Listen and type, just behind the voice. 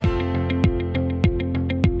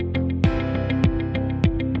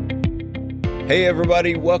Hey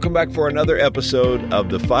everybody, welcome back for another episode of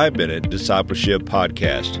the 5-Minute Discipleship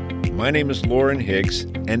Podcast. My name is Lauren Hicks,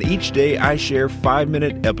 and each day I share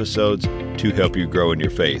 5-minute episodes to help you grow in your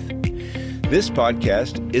faith. This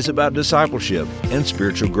podcast is about discipleship and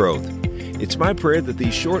spiritual growth. It's my prayer that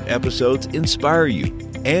these short episodes inspire you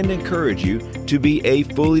and encourage you to be a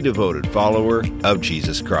fully devoted follower of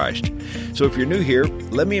Jesus Christ. So if you're new here,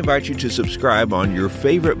 let me invite you to subscribe on your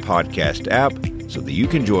favorite podcast app so that you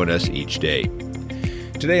can join us each day.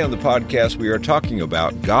 Today on the podcast, we are talking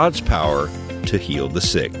about God's power to heal the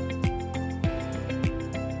sick.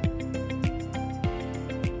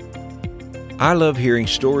 I love hearing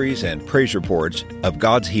stories and praise reports of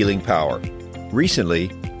God's healing power.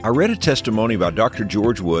 Recently, I read a testimony about Dr.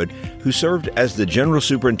 George Wood, who served as the General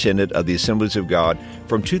Superintendent of the Assemblies of God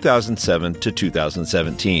from 2007 to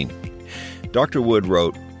 2017. Dr. Wood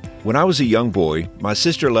wrote, "When I was a young boy, my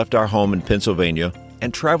sister left our home in Pennsylvania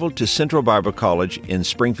and traveled to Central Bible College in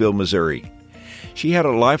Springfield, Missouri. She had a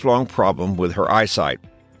lifelong problem with her eyesight.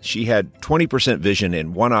 She had 20% vision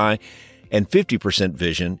in one eye and 50%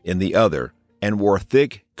 vision in the other, and wore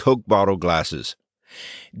thick Coke bottle glasses.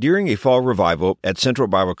 During a fall revival at Central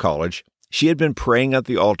Bible College, she had been praying at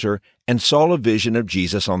the altar and saw a vision of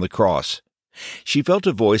Jesus on the cross. She felt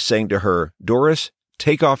a voice saying to her, 'Doris,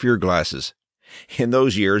 take off your glasses.' In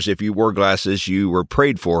those years, if you wore glasses, you were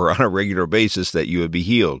prayed for on a regular basis that you would be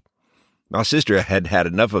healed. My sister had had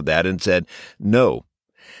enough of that and said, 'No.'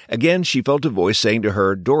 Again, she felt a voice saying to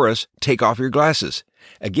her, 'Doris, take off your glasses.'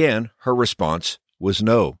 Again, her response was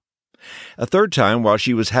no. A third time, while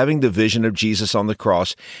she was having the vision of Jesus on the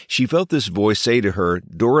cross, she felt this voice say to her,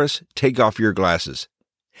 'Doris, take off your glasses.'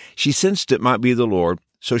 She sensed it might be the Lord,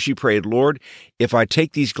 so she prayed, 'Lord, if I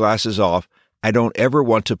take these glasses off, I don't ever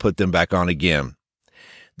want to put them back on again.'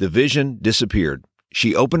 The vision disappeared.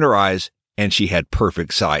 She opened her eyes, and she had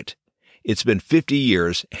perfect sight. It's been 50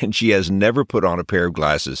 years, and she has never put on a pair of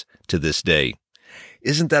glasses to this day."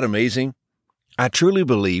 Isn't that amazing? I truly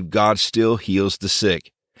believe God still heals the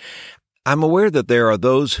sick. I'm aware that there are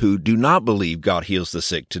those who do not believe God heals the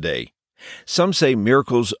sick today. Some say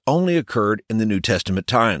miracles only occurred in the New Testament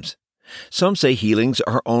times. Some say healings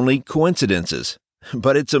are only coincidences.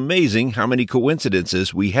 But it's amazing how many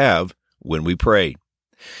coincidences we have when we pray.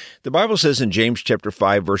 The Bible says in James chapter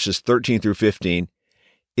 5, verses 13 through 15,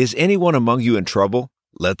 "Is anyone among you in trouble?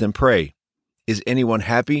 Let them pray. Is anyone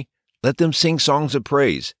happy? Let them sing songs of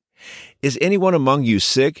praise. Is anyone among you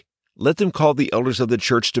sick? Let them call the elders of the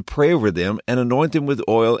church to pray over them and anoint them with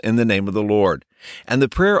oil in the name of the Lord. And the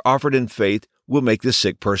prayer offered in faith will make the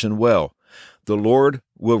sick person well. The Lord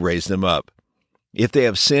will raise them up. If they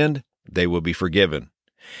have sinned, they will be forgiven."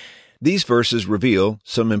 These verses reveal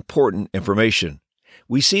some important information.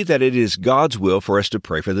 We see that it is God's will for us to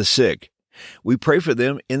pray for the sick. We pray for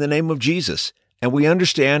them in the name of Jesus, and we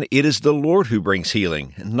understand it is the Lord who brings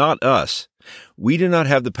healing, not us. We do not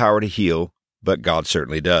have the power to heal, but God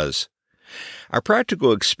certainly does. Our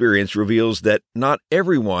practical experience reveals that not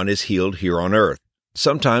everyone is healed here on earth.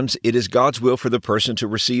 Sometimes it is God's will for the person to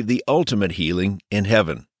receive the ultimate healing in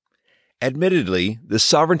heaven. Admittedly, the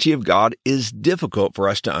sovereignty of God is difficult for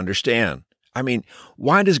us to understand. I mean,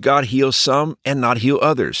 why does God heal some and not heal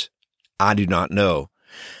others? I do not know.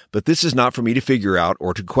 But this is not for me to figure out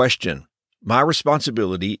or to question. My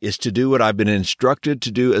responsibility is to do what I've been instructed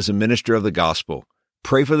to do as a minister of the gospel.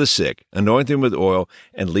 Pray for the sick, anoint them with oil,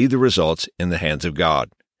 and leave the results in the hands of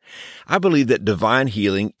God. I believe that divine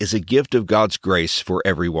healing is a gift of God's grace for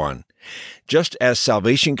everyone. Just as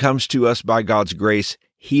salvation comes to us by God's grace,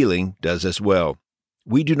 healing does as well.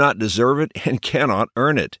 We do not deserve it and cannot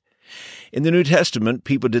earn it. In the New Testament,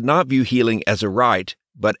 people did not view healing as a right,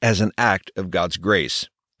 but as an act of God's grace.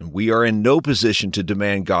 And we are in no position to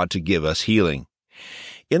demand God to give us healing.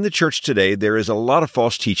 In the church today, there is a lot of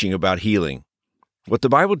false teaching about healing. What the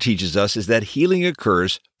Bible teaches us is that healing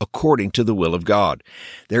occurs according to the will of God.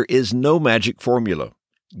 There is no magic formula.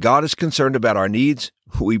 God is concerned about our needs.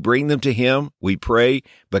 We bring them to Him. We pray,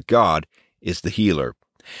 but God is the healer.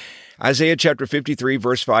 Isaiah chapter 53,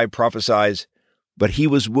 verse 5 prophesies, "But He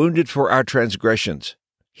was wounded for our transgressions.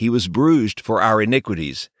 He was bruised for our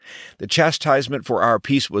iniquities. The chastisement for our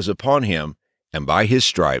peace was upon Him, and by His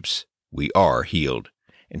stripes we are healed."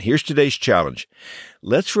 And here's today's challenge.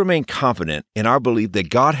 Let's remain confident in our belief that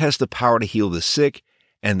God has the power to heal the sick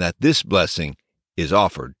and that this blessing is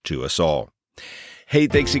offered to us all. Hey,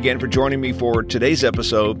 thanks again for joining me for today's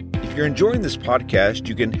episode. If you're enjoying this podcast,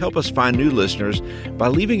 you can help us find new listeners by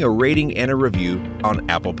leaving a rating and a review on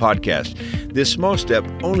Apple Podcasts. This small step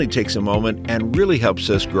only takes a moment and really helps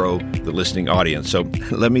us grow the listening audience. So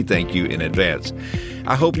let me thank you in advance.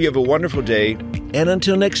 I hope you have a wonderful day, and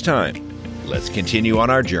until next time, Let's continue on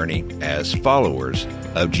our journey as followers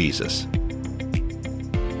of Jesus.